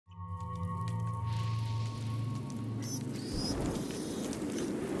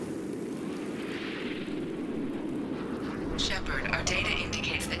Shepard, our data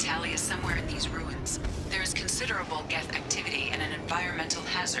indicates that Tali is somewhere in these ruins. There is considerable Geth activity and an environmental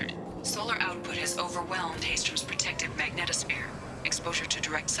hazard. Solar output has overwhelmed Hastrom's protective magnetosphere. Exposure to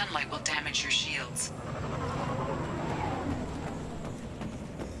direct sunlight will damage your shields.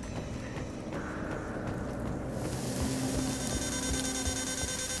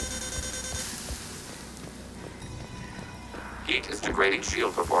 Heat is degrading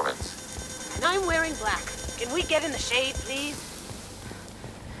shield performance. And I'm wearing black. Can we get in the shade, please?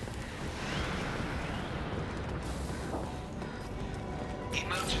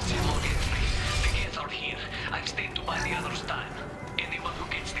 Emergency login, please. The Geth are here. I've stayed to buy the others time. Anyone who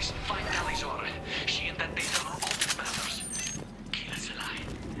gets this, find Tali's aura. She and that data are all that matters. Kill us alive.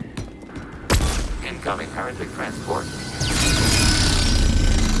 Incoming heretic transport.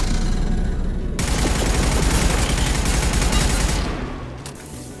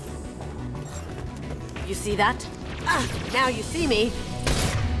 You see that? Now you see me.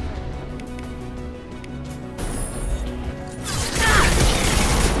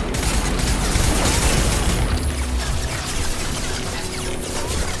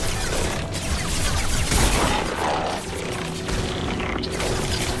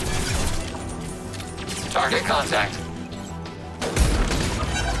 Target contact.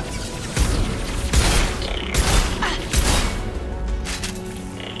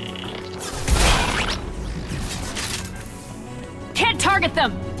 Can't target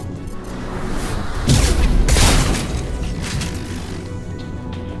them!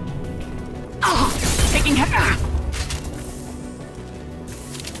 Taking hit.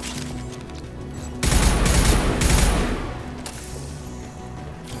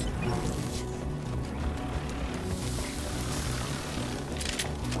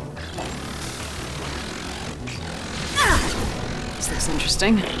 Is this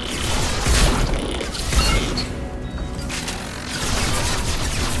interesting?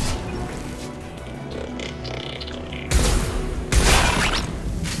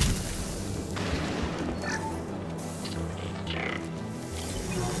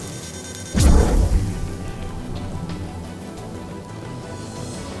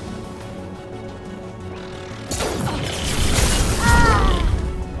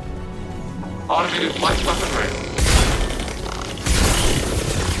 Automated flight weapon ready.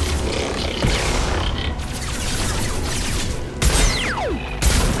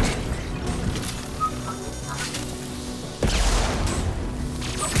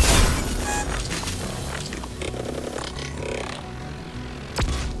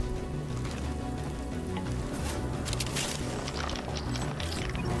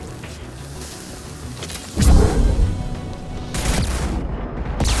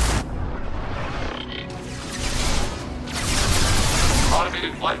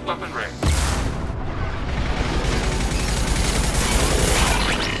 Automated flight weapon ring.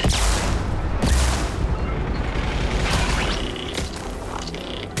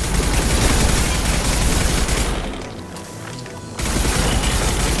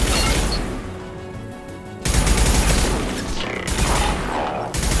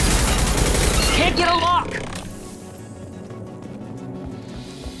 Can't get a lock!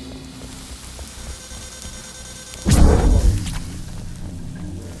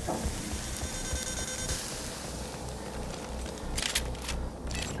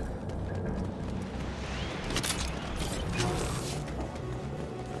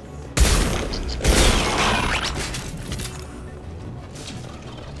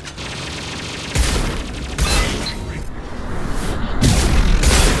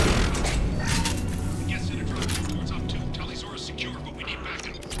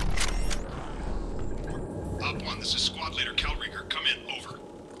 This is Squad Leader Calriker. Come in. Over.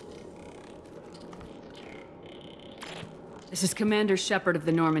 This is Commander Shepard of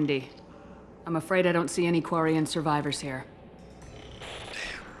the Normandy. I'm afraid I don't see any Quarian survivors here.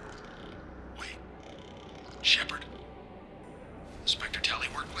 Damn. Wait. Shepard? Inspector Tali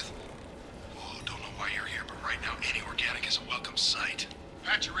worked with? Oh, don't know why you're here, but right now any organic is a welcome sight.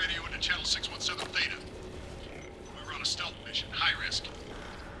 Patch your radio into Channel 617 Theta. We were on a stealth mission, high risk.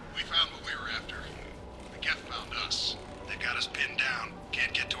 We found what we were after. The Geth found us. They got us pinned down.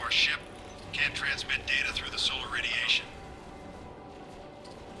 Can't get to our ship. Can't transmit data through the solar radiation.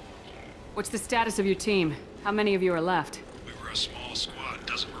 What's the status of your team? How many of you are left? We were a small squad,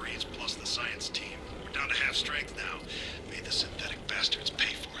 dozen Marines plus the science team. We're down to half strength now. Made the synthetic bastards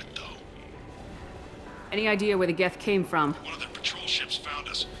pay for it, though. Any idea where the Geth came from? One of their patrol ships found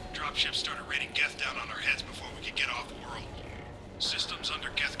us. Dropships started raining Geth down on our heads before we could get off world. Systems under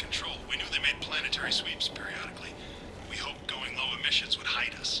Geth control. We knew they made planetary sweeps periodically. We hoped going low emissions would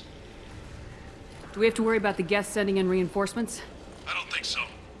hide us. Do we have to worry about the Geth sending in reinforcements? I don't think so.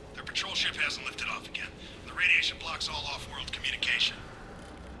 Their patrol ship hasn't lifted off again. The radiation blocks all off-world communication.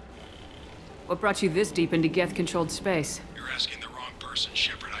 What brought you this deep into Geth-controlled space? You're asking the wrong person,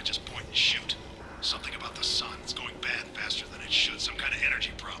 Shepard. I just point and shoot. Something about the sun. It's going bad faster than it should. Some kind of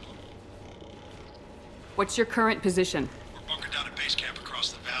energy problem. What's your current position? We're bunkered down at base camp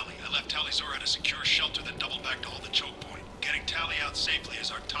across the valley. I left Tali at a secure shelter, then doubled back to hold the choke point. Getting Tali out safely is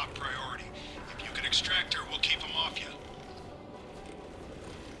our top priority. If you can extract her, we'll keep them off you.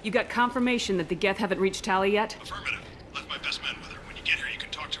 You got confirmation that the Geth haven't reached Tali yet? Affirmative. Left my best men with her. When you get here, you can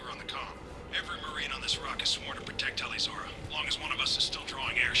talk to her on the comm. Every Marine on this rock is sworn to protect Tali. As long as one of us is still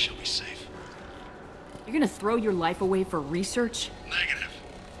drawing air, she'll be safe. You're gonna throw your life away for research? Negative.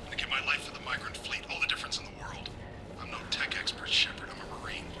 I'm gonna give my life for the migrant fleet. All the difference in the world. I'm no tech expert, Shepard. I'm a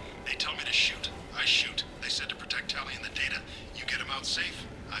Marine. They tell me to shoot. I shoot. They said to protect Tali and the data. You get them out safe.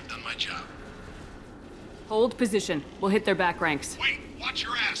 I've done my job. Hold position. We'll hit their back ranks. Wait! Watch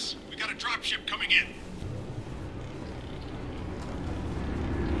your ass! We got a dropship coming in.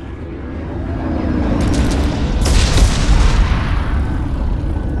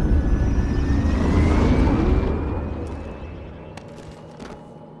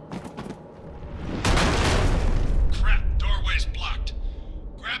 Crap! Doorway's blocked.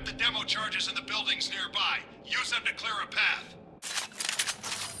 Grab the demo charges in the buildings nearby. Use them to clear a path.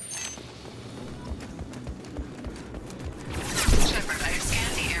 Shepard, I have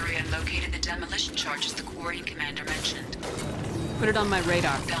scanned the area and located the demolition charges the quarrying commander mentioned. Put it on my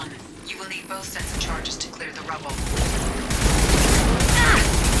radar. Done. You will need both sets of charges to clear the rubble.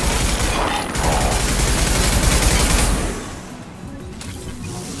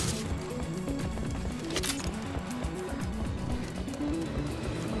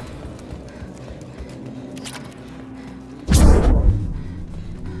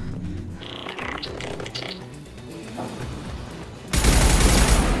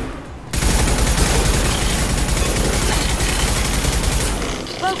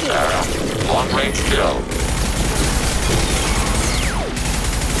 Long-range kill.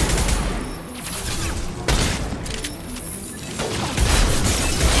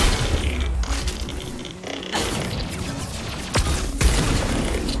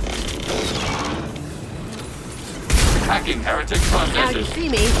 Hacking heretic Now you processes. see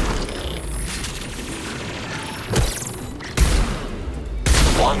me.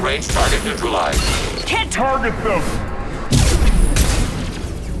 Long-range target neutralized. Can't Target them!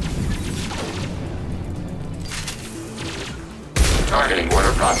 Targeting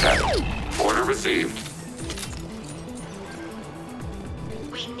order processed. Order received.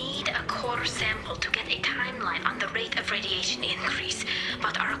 We need a core sample to get a timeline on the rate of radiation increase,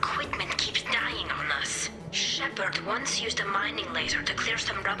 but our equipment keeps dying on us. Shepard once used a mining laser to clear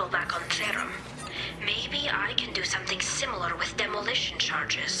some rubble back on Therum. Maybe I can do something similar with demolition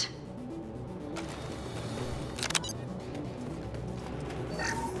charges.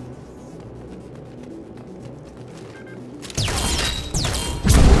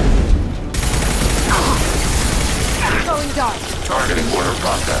 going dark. Targeting order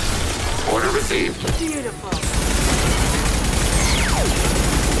processed. Order received. Beautiful.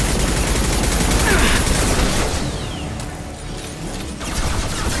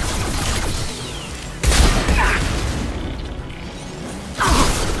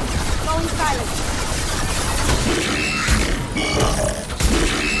 Going silent.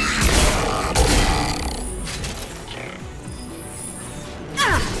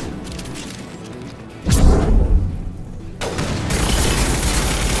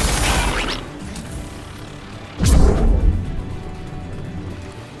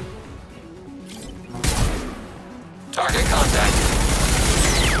 Target contact.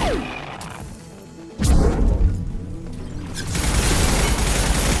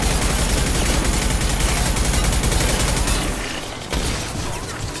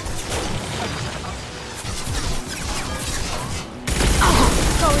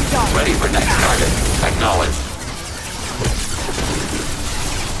 Going dark. Ready for next target. Acknowledged.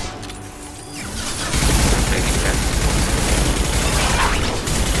 Taking hit.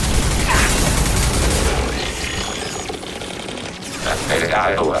 Activating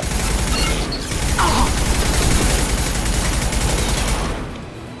Iowa.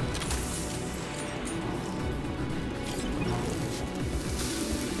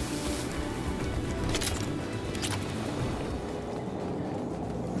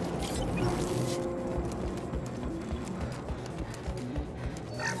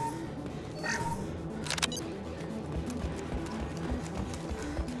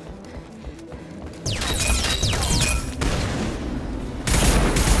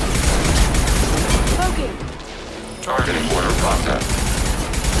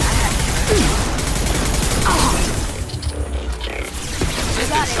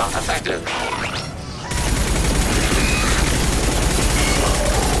 Shot effective.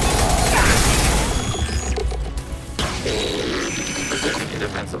 Position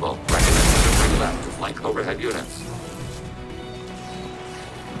indefensible. Recommend maneuvering left to flank overhead units.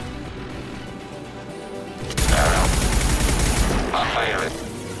 Arrow. Firing.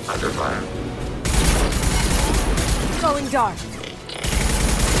 Under fire. Going dark.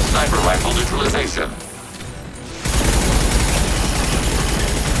 Sniper rifle neutralization.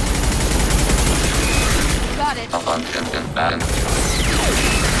 Got it.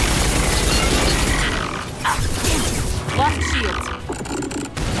 Lost shields.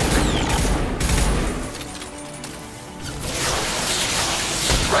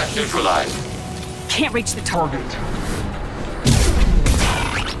 Threat neutralized. Can't reach the target.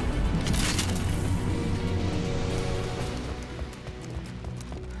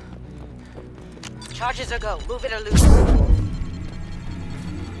 Charges are go. Move it or lose it.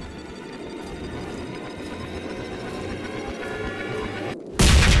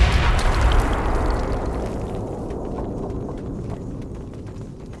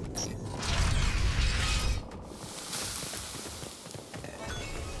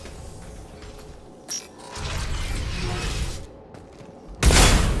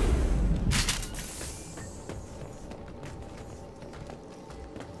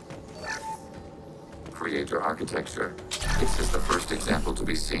 Creator architecture. This is the first example to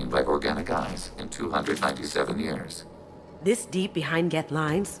be seen by organic eyes in 297 years. This deep behind Geth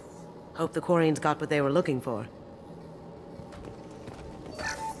lines? Hope the Quarians got what they were looking for.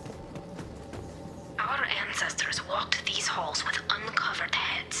 Our ancestors walked these halls with uncovered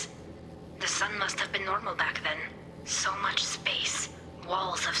heads. The sun must have been normal back then. So much space.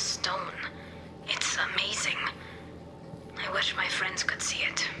 Walls of stone. It's amazing. I wish my friends could see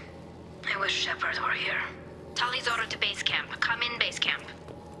it. I wish Shepard were here. Tali's order to base camp. Come in, base camp.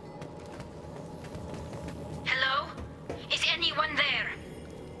 Hello? Is anyone there?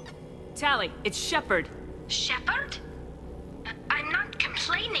 Tali, it's Shepard. Shepard? I'm not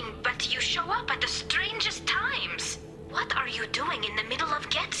complaining, but you show up at the strangest times. What are you doing in the middle of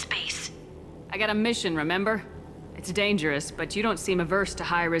Geth space? I got a mission, remember? It's dangerous, but you don't seem averse to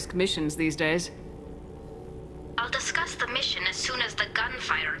high-risk missions these days. I'll discuss the mission as soon as the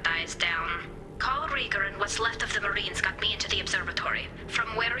gunfire dies down. Call Rieger and what's left of the Marines got me into the observatory.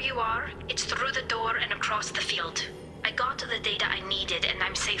 From where you are, it's through the door and across the field. I got the data I needed and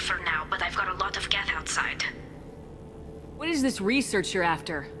I'm safe for now, but I've got a lot of Geth outside. What is this research you're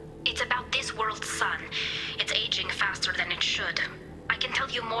after? It's about this world's sun. It's aging faster than it should. I can tell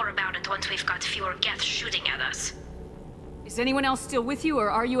you more about it once we've got fewer Geth shooting at us. Is anyone else still with you,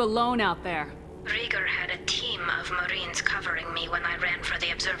 or are you alone out there? Rieger had a team of Marines covering me when I ran for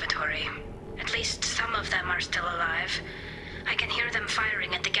the observatory. At least some of them are still alive. I can hear them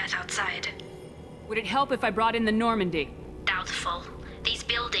firing at the Geth outside. Would it help if I brought in the Normandy? Doubtful. These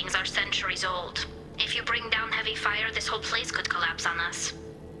buildings are centuries old. If you bring down heavy fire, this whole place could collapse on us.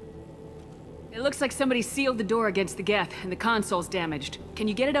 It looks like somebody sealed the door against the Geth, and the console's damaged. Can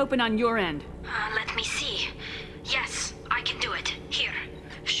you get it open on your end? Let me see. Yes, I can do it. Here.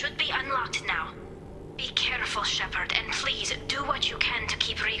 Should be unlocked now. Be careful, Shepard, and please do what you can to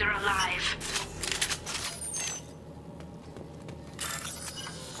keep Rieger alive.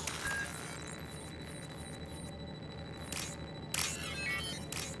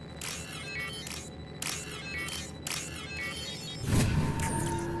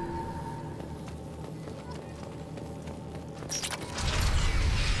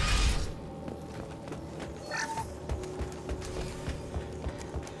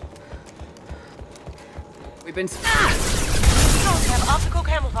 We've been... Drones have optical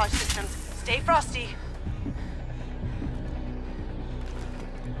camouflage systems. Stay frosty.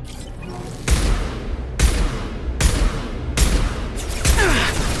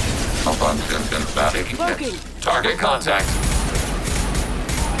 Smoking. Target contact.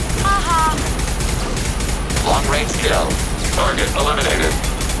 Aha! Long range kill. Target eliminated.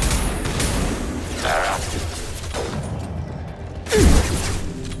 Arrow.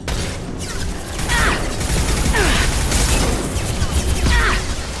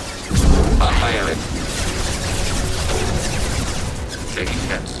 Firing. Taking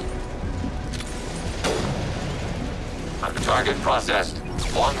hits. Target processed.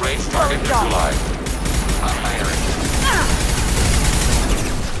 Long range target neutralized. Firing.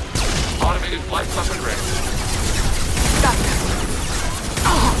 Automated flight weapon ready.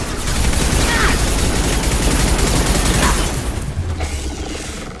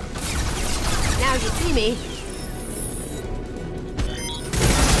 Now you see me.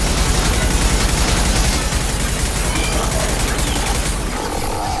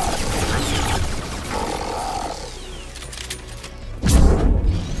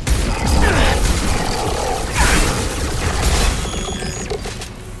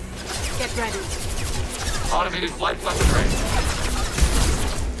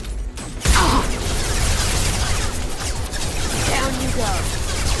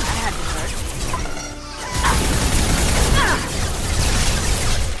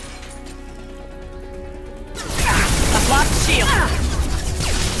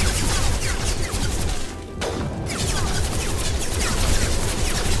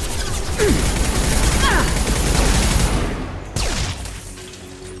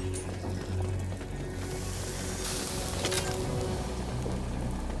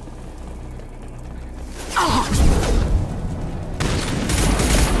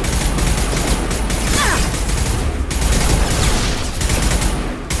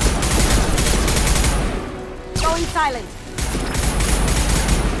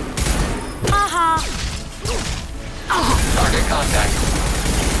 contact.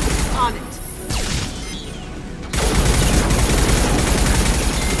 On it.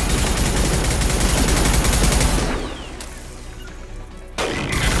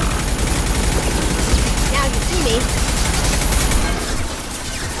 Now you see me.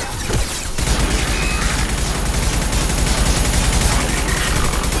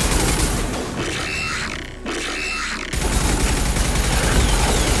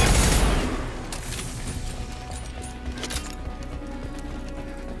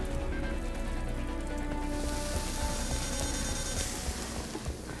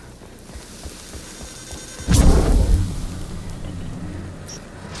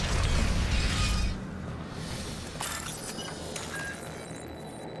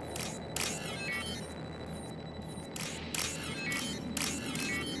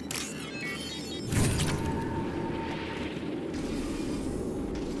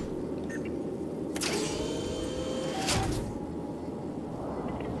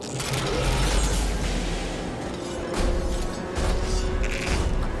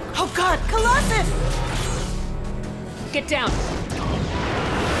 Oh God, Colossus! Get down.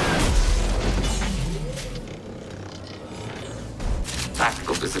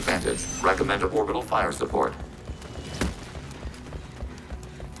 Tactical disadvantage. Recommend orbital fire support.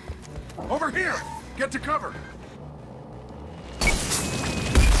 Over here! Get to cover!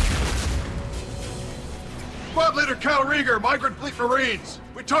 Squad Leader Cal Rieger, Migrant Fleet Marines.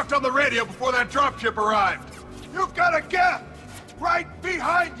 We talked on the radio before that dropship arrived. You've got a gap! Right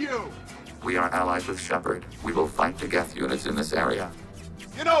behind you! We are allied with Shepard. We will fight the Geth units in this area.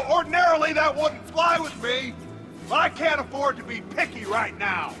 You know, ordinarily that wouldn't fly with me, but I can't afford to be picky right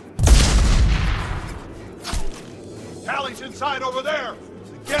now. Tali's inside over there.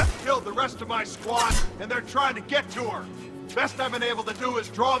 The Geth killed the rest of my squad, and they're trying to get to her. Best I've been able to do is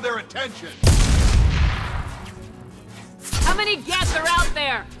draw their attention. How many Geth are out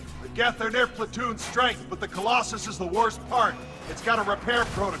there? The Geth are near platoon strength, but the Colossus is the worst part. It's got a repair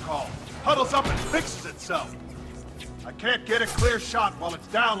protocol. Huddles up and fixes itself. I can't get a clear shot while it's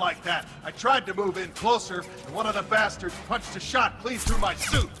down like that. I tried to move in closer, and one of the bastards punched a shot clean through my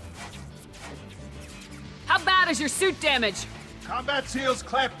suit. How bad is your suit damage? Combat SEALs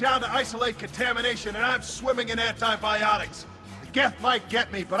clamped down to isolate contamination, and I'm swimming in antibiotics. The Geth might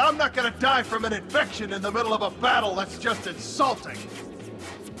get me, but I'm not gonna die from an infection in the middle of a battle. That's just insulting.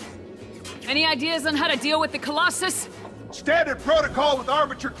 Any ideas on how to deal with the Colossus? Standard protocol with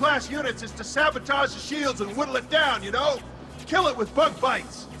armature-class units is to sabotage the shields and whittle it down, you know? Kill it with bug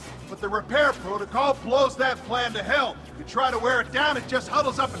bites. But the repair protocol blows that plan to hell. You try to wear it down, it just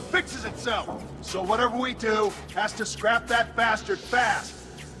huddles up and fixes itself. So whatever we do has to scrap that bastard fast.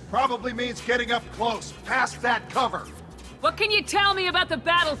 Probably means getting up close, past that cover. What can you tell me about the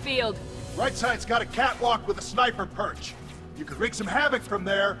battlefield? Right side's got a catwalk with a sniper perch. You could wreak some havoc from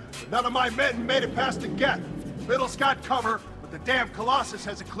there, but none of my men made it past the Geth. Middle's got cover, but the damn Colossus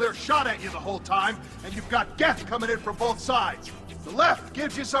has a clear shot at you the whole time, and you've got Geth coming in from both sides. The left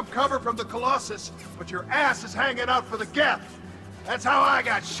gives you some cover from the Colossus, but your ass is hanging out for the Geth. That's how I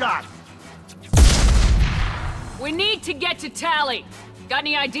got shot. We need to get to Tali. Got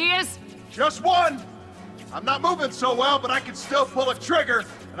any ideas? Just one. I'm not moving so well, but I can still pull a trigger,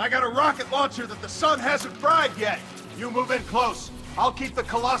 and I got a rocket launcher that the sun hasn't fried yet. You move in close. I'll keep the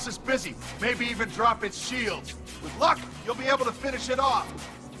Colossus busy, maybe even drop its shields. With luck, you'll be able to finish it off.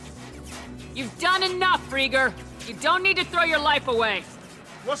 You've done enough, Rieger. You don't need to throw your life away.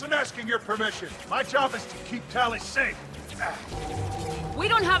 Wasn't asking your permission. My job is to keep Tali safe. We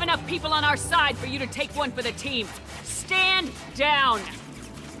don't have enough people on our side for you to take one for the team. Stand down.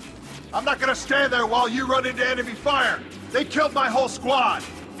 I'm not gonna stand there while you run into enemy fire. They killed my whole squad.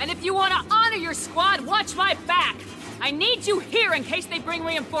 And if you want to honor your squad, watch my back. I need you here in case they bring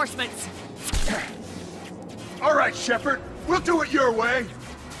reinforcements. All right, Shepard. We'll do it your way.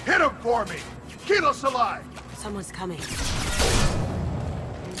 Hit him for me. Keep us alive. Someone's coming.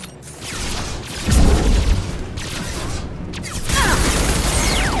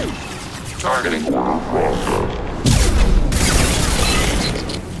 Targeting.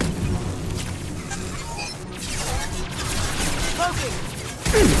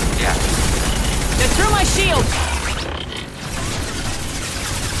 Yeah. They're through my shield.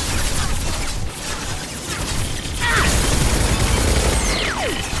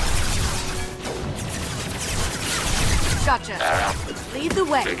 Gotcha. Lead the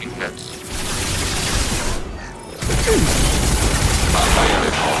way. Taking hits.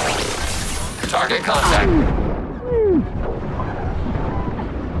 Target contact.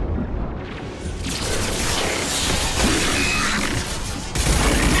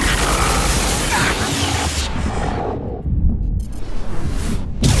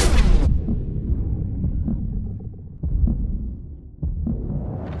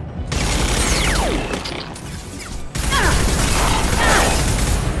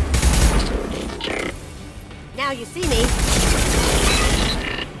 Now you see me.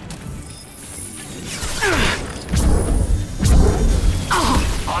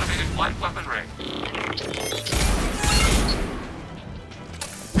 Automated flight weaponry.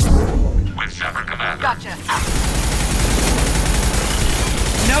 With Shepard, Commander. Gotcha.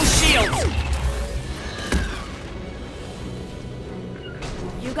 No shields!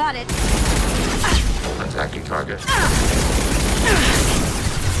 You got it. Attacking target.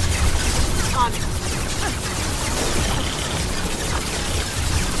 On it.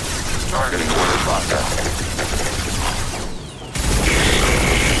 Targeting order process.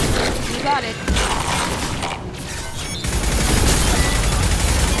 You got it.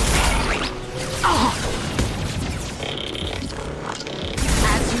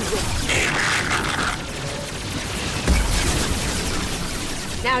 As you wish.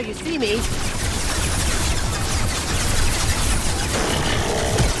 Now you see me.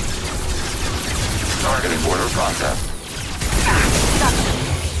 Targeting order process.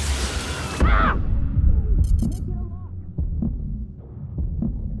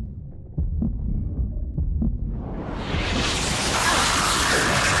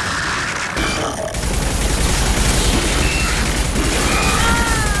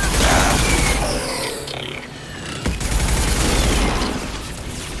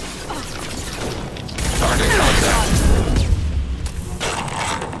 Target contact.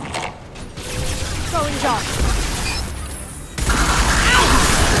 Going dark.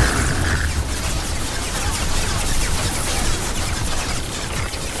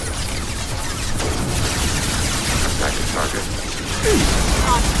 Attacking target.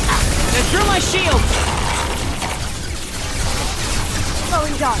 They threw my shield!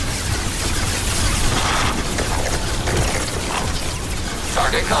 Going dark.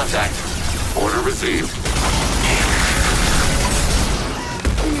 Target contact. Order received.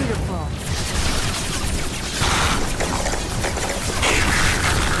 Beautiful.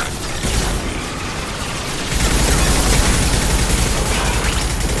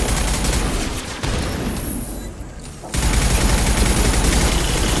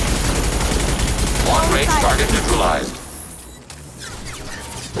 Long-range target neutralized.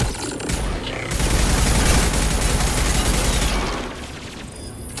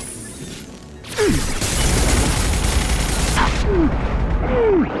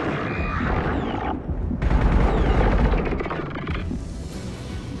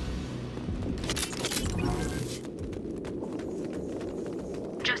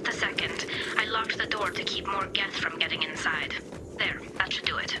 Just a second. I locked the door to keep more Geth from getting inside. There, that should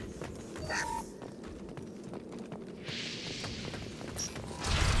do it.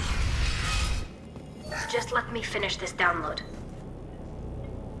 Just let me finish this download.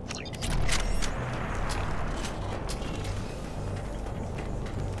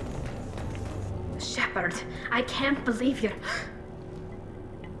 Shepard, I can't believe you're...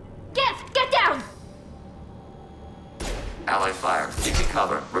 Geth, get down! Allied fire. Seeking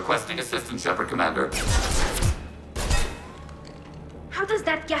cover. Requesting assistance, Shepard, Commander. How does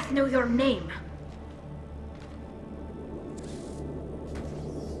that Geth know your name?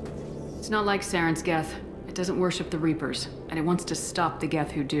 It's not like Saren's Geth. It doesn't worship the Reapers, and it wants to stop the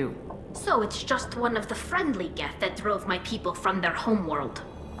Geth who do. So it's just one of the friendly Geth that drove my people from their homeworld.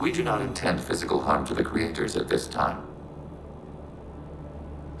 We do not intend physical harm to the creators at this time.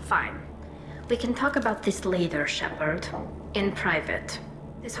 Fine. We can talk about this later, Shepard. In private.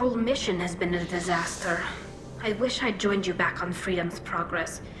 This whole mission has been a disaster. I wish I'd joined you back on Freedom's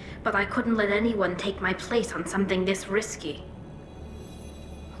Progress, but I couldn't let anyone take my place on something this risky.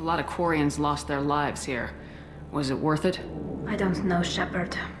 A lot of Quarians lost their lives here. Was it worth it? I don't know,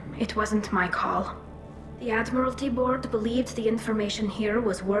 Shepard. It wasn't my call. The Admiralty Board believed the information here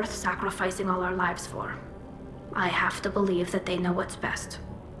was worth sacrificing all our lives for. I have to believe that they know what's best.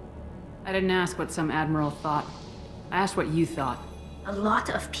 I didn't ask what some admiral thought. I asked what you thought. A lot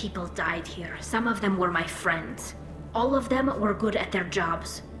of people died here. Some of them were my friends. All of them were good at their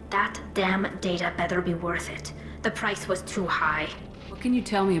jobs. That damn data better be worth it. The price was too high. What can you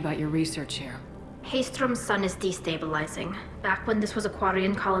tell me about your research here? Haystrom's sun is destabilizing. Back when this was a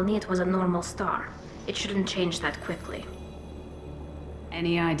Quarian colony, it was a normal star. It shouldn't change that quickly.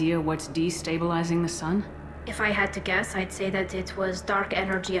 Any idea what's destabilizing the sun? If I had to guess, I'd say that it was dark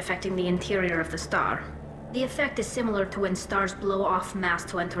energy affecting the interior of the star. The effect is similar to when stars blow off mass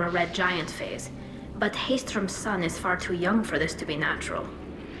to enter a red giant phase. But Haystrom's sun is far too young for this to be natural.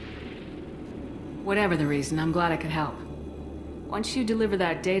 Whatever the reason, I'm glad I could help. Once you deliver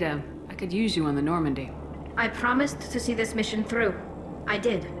that data, I could use you on the Normandy. I promised to see this mission through. I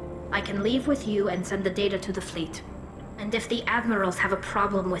did. I can leave with you and send the data to the fleet. And if the admirals have a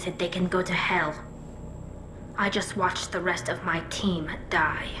problem with it, they can go to hell. I just watched the rest of my team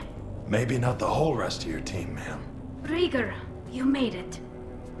die. Maybe not the whole rest of your team, ma'am. Rieger, you made it.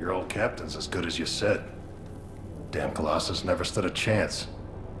 Your old captain's as good as you said. Damn Colossus never stood a chance.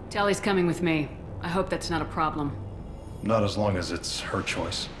 Tali's coming with me. I hope that's not a problem. Not as long as it's her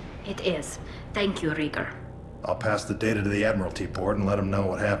choice. It is. Thank you, Rieger. I'll pass the data to the Admiralty board and let them know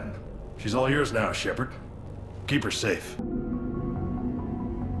what happened. She's all yours now, Shepard. Keep her safe.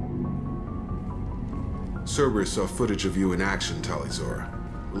 Cerberus saw footage of you in action, Tali. We're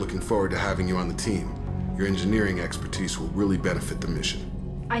looking forward to having you on the team. Your engineering expertise will really benefit the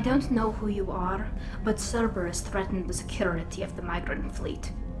mission. I don't know who you are, but Cerberus threatened the security of the migrant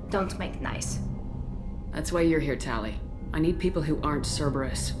fleet. Don't make nice. That's why you're here, Tali. I need people who aren't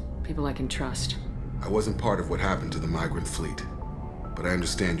Cerberus. People I can trust. I wasn't part of what happened to the migrant fleet, but I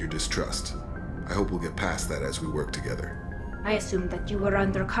understand your distrust. I hope we'll get past that as we work together. I assumed that you were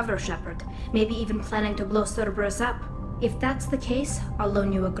undercover, Shepard. Maybe even planning to blow Cerberus up. If that's the case, I'll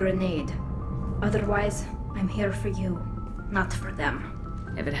loan you a grenade. Otherwise, I'm here for you, not for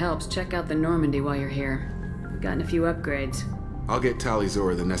them. If it helps, check out the Normandy while you're here. We've gotten a few upgrades. I'll get Tali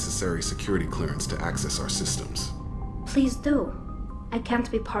the necessary security clearance to access our systems. Please do. I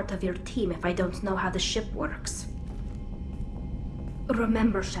can't be part of your team if I don't know how the ship works.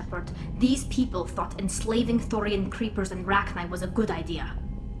 Remember, Shepard, these people thought enslaving Thorian creepers and Rachni was a good idea.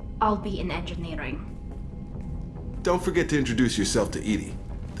 I'll be in engineering. Don't forget to introduce yourself to Edie,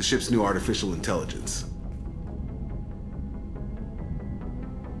 the ship's new artificial intelligence.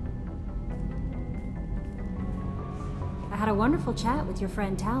 I had a wonderful chat with your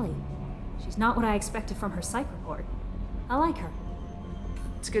friend Tali. She's not what I expected from her psych report. I like her.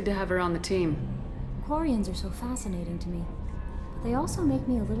 It's good to have her on the team. Quarians are so fascinating to me, but they also make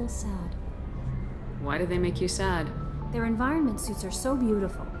me a little sad. Why do they make you sad? Their environment suits are so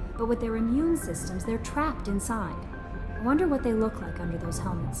beautiful, but with their immune systems, they're trapped inside. I wonder what they look like under those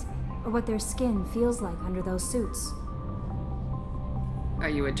helmets, or what their skin feels like under those suits. Are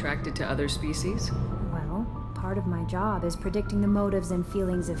you attracted to other species? Well, part of my job is predicting the motives and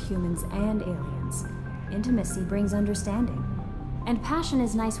feelings of humans and aliens. Intimacy brings understanding. And passion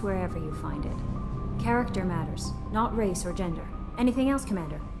is nice wherever you find it. Character matters, not race or gender. Anything else,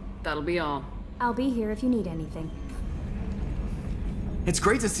 Commander? That'll be all. I'll be here if you need anything. It's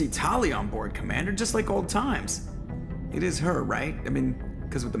great to see Tali on board, Commander, just like old times. It is her, right? I mean,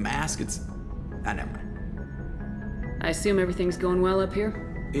 because with the mask, it's... never mind. I assume everything's going well up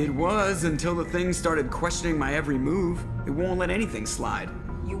here? It was, until the thing started questioning my every move. It won't let anything slide.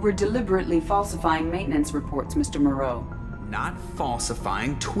 You were deliberately falsifying maintenance reports, Mr. Moreau. Not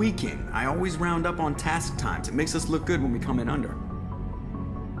falsifying, tweaking. I always round up on task times. It makes us look good when we come in under.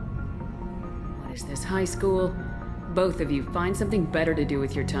 What is this, high school? Both of you, find something better to do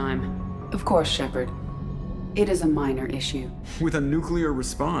with your time. Of course, Shepard. It is a minor issue. With a nuclear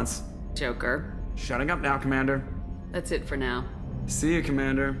response. Joker. Shutting up now, Commander. That's it for now. See you,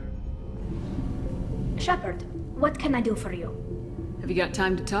 Commander. Shepard, what can I do for you? Have you got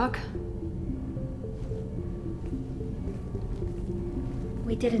time to talk?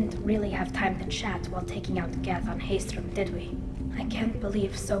 We didn't really have time to chat while taking out Geth on Haestrom, did we? I can't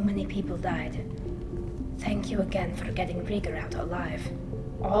believe so many people died. Thank you again for getting Rieger out alive.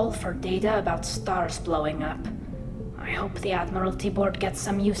 All for data about stars blowing up. I hope the Admiralty Board gets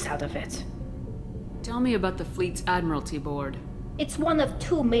some use out of it. Tell me about the fleet's Admiralty Board. It's one of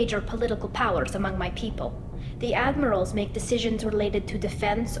two major political powers among my people. The Admirals make decisions related to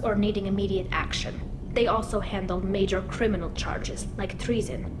defense or needing immediate action. They also handle major criminal charges, like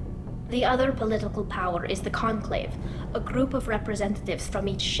treason. The other political power is the Conclave, a group of representatives from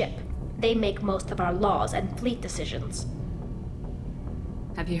each ship. They make most of our laws and fleet decisions.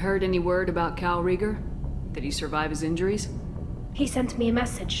 Have you heard any word about Cal Rieger? Did he survive his injuries? He sent me a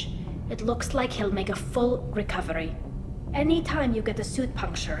message. It looks like he'll make a full recovery. Anytime you get a suit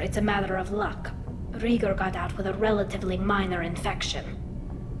puncture, it's a matter of luck. Rieger got out with a relatively minor infection.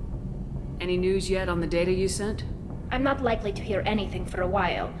 Any news yet on the data you sent? I'm not likely to hear anything for a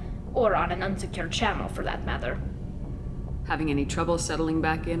while, or on an unsecured channel for that matter. Having any trouble settling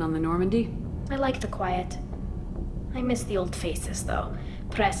back in on the Normandy? I like the quiet. I miss the old faces, though.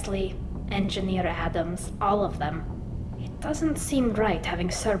 Presley, Engineer Adams, all of them. It doesn't seem right having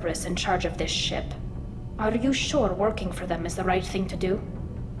Cerberus in charge of this ship. Are you sure working for them is the right thing to do?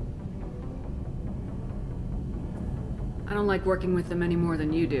 I don't like working with them any more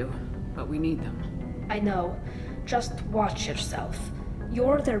than you do, but we need them. I know. Just watch yourself.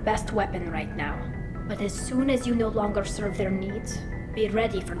 You're their best weapon right now. But as soon as you no longer serve their needs, be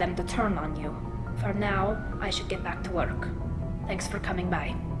ready for them to turn on you. For now, I should get back to work. Thanks for coming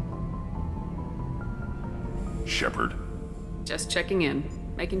by. Shepard? Just checking in.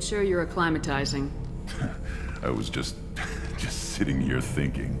 Making sure you're acclimatizing. I was just sitting here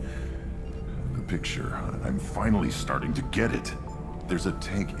thinking. The picture, I'm finally starting to get it. There's a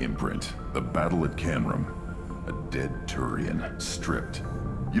tank imprint, the battle at Canrum. A dead Turian, stripped.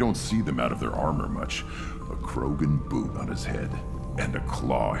 You don't see them out of their armor much. A Krogan boot on his head, and a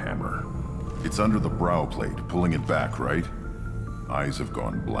claw hammer. It's under the brow plate, pulling it back, right? Eyes have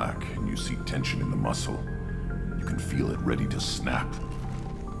gone black, and you see tension in the muscle. You can feel it ready to snap.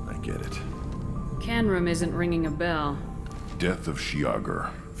 I get it. Canrum isn't ringing a bell. Death of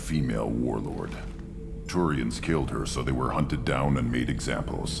Shiagar, female warlord. Turians killed her, so they were hunted down and made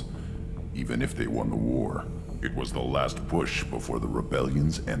examples. Even if they won the war, it was the last push before the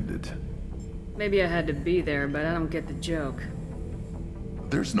rebellions ended. Maybe I had to be there, but I don't get the joke.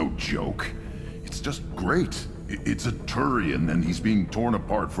 There's no joke. It's just great. It's a Turian, and he's being torn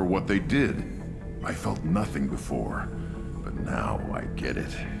apart for what they did. I felt nothing before, but now I get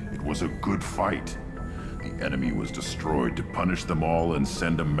it. It was a good fight. The enemy was destroyed to punish them all and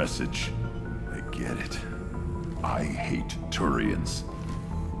send a message. I get it. I hate Turians.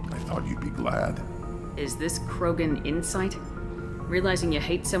 I thought you'd be glad. Is this Krogan insight? Realizing you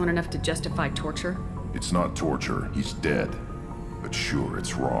hate someone enough to justify torture? It's not torture. He's dead. But sure,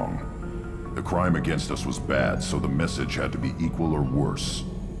 it's wrong. The crime against us was bad, so the message had to be equal or worse.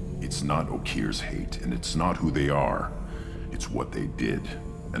 It's not Okir's hate, and it's not who they are. It's what they did,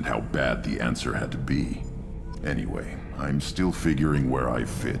 and how bad the answer had to be. Anyway, I'm still figuring where I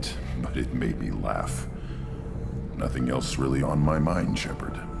fit, but it made me laugh. Nothing else really on my mind,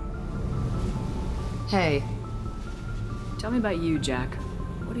 Shepard. Hey. Tell me about you, Jack.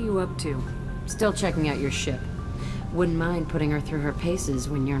 What are you up to? Still checking out your ship. Wouldn't mind putting her through her paces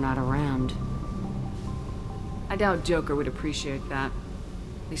when you're not around. I doubt Joker would appreciate that.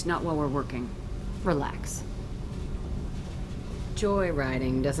 At least not while we're working. Relax.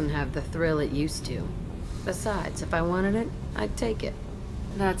 Joyriding doesn't have the thrill it used to. Besides, if I wanted it, I'd take it.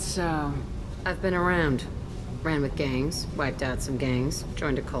 That's so... I've been around. Ran with gangs, wiped out some gangs,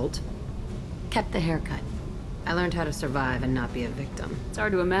 joined a cult. Kept the haircut. I learned how to survive and not be a victim. It's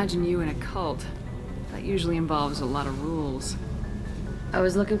hard to imagine you in a cult. That usually involves a lot of rules. I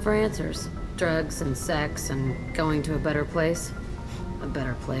was looking for answers. Drugs and sex and going to a better place. A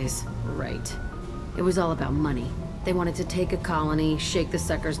better place, right. It was all about money. They wanted to take a colony, shake the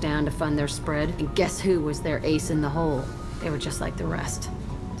suckers down to fund their spread, and guess who was their ace in the hole? They were just like the rest.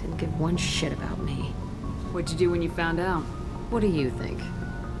 Didn't give one shit about me. What'd you do when you found out? What do you think?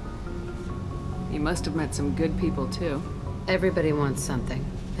 You must have met some good people, too. Everybody wants something,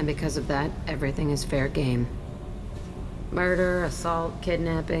 and because of that, everything is fair game. Murder, assault,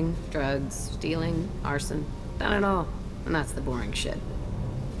 kidnapping, drugs, stealing, arson, done it all. And that's the boring shit.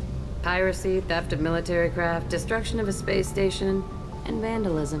 Piracy, theft of military craft, destruction of a space station, and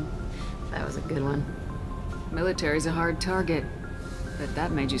vandalism. That was a good one. Military's a hard target. Bet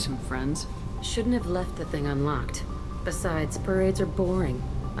that made you some friends. Shouldn't have left the thing unlocked. Besides, parades are boring.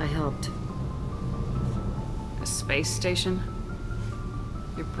 I helped. A space station?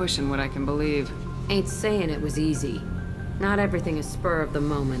 You're pushing what I can believe. Ain't saying it was easy. Not everything is spur of the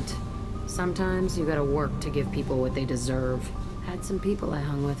moment. Sometimes you gotta work to give people what they deserve. Had some people I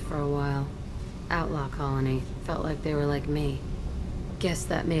hung with for a while. Outlaw colony. Felt like they were like me. Guess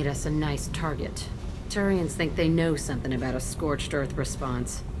that made us a nice target. Turians think they know something about a scorched earth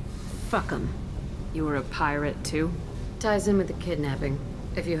response. Fuck 'em. You were a pirate, too? Ties in with the kidnapping.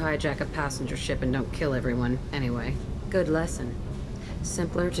 If you hijack a passenger ship and don't kill everyone, anyway. Good lesson.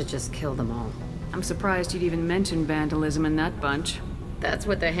 Simpler to just kill them all. I'm surprised you'd even mention vandalism in that bunch. That's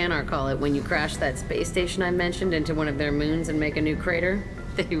what the Hanar call it when you crash that space station I mentioned into one of their moons and make a new crater.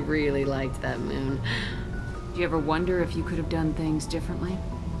 They really liked that moon. Do you ever wonder if you could have done things differently?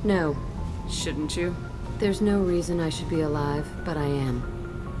 No. Shouldn't you? There's no reason I should be alive, but I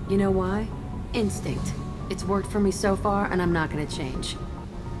am. You know why? Instinct. It's worked for me so far, and I'm not gonna change.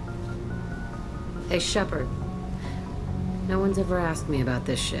 Hey, Shepard. No one's ever asked me about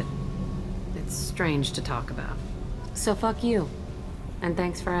this shit. It's strange to talk about. So fuck you. And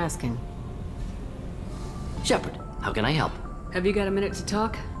thanks for asking. Shepard, how can I help? Have you got a minute to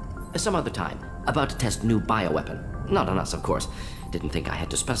talk? Some other time. About to test new bioweapon. Not on us, of course. Didn't think I had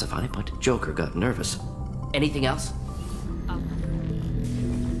to specify, but Joker got nervous. Anything else?